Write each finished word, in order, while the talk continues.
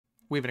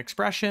we have an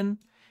expression,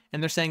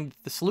 and they're saying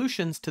the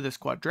solutions to this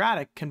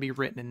quadratic can be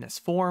written in this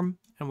form,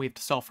 and we have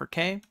to solve for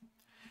k.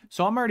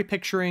 So I'm already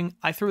picturing,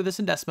 I threw this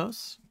in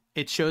Desmos.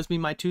 It shows me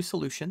my two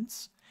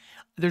solutions.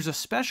 There's a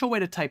special way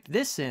to type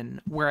this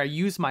in where I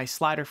use my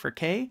slider for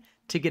k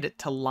to get it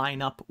to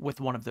line up with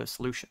one of those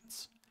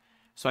solutions.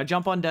 So I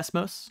jump on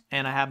Desmos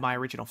and I have my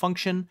original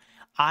function.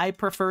 I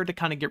prefer to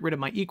kind of get rid of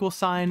my equal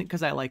sign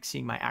because I like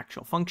seeing my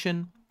actual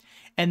function.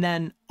 And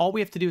then all we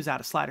have to do is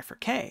add a slider for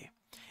k.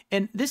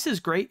 And this is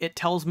great. It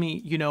tells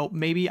me, you know,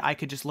 maybe I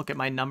could just look at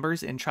my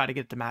numbers and try to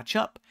get it to match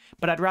up,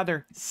 but I'd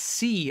rather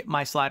see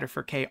my slider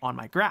for k on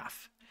my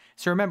graph.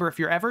 So remember, if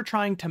you're ever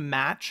trying to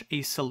match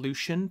a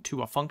solution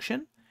to a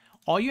function,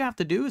 all you have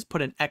to do is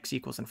put an x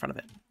equals in front of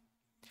it.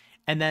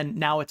 And then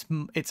now it's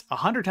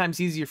 100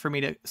 times easier for me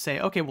to say,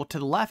 okay, well, to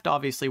the left,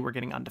 obviously we're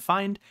getting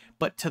undefined,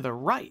 but to the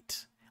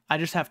right, I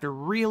just have to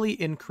really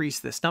increase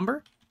this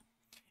number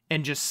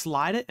and just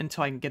slide it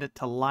until I can get it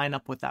to line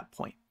up with that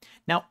point.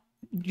 Now,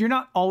 you're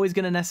not always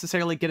going to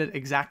necessarily get it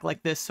exact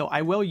like this, so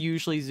I will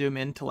usually zoom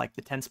in to like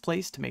the tens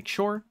place to make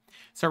sure.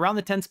 So around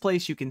the tens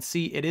place, you can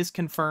see it is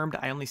confirmed.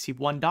 I only see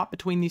one dot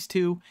between these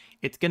two.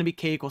 It's going to be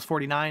k equals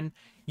 49.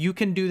 You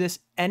can do this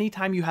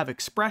anytime you have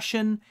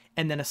expression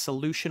and then a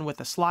solution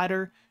with a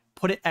slider.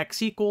 Put it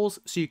x equals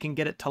so you can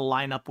get it to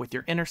line up with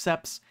your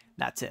intercepts.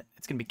 That's it.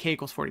 It's going to be k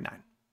equals 49.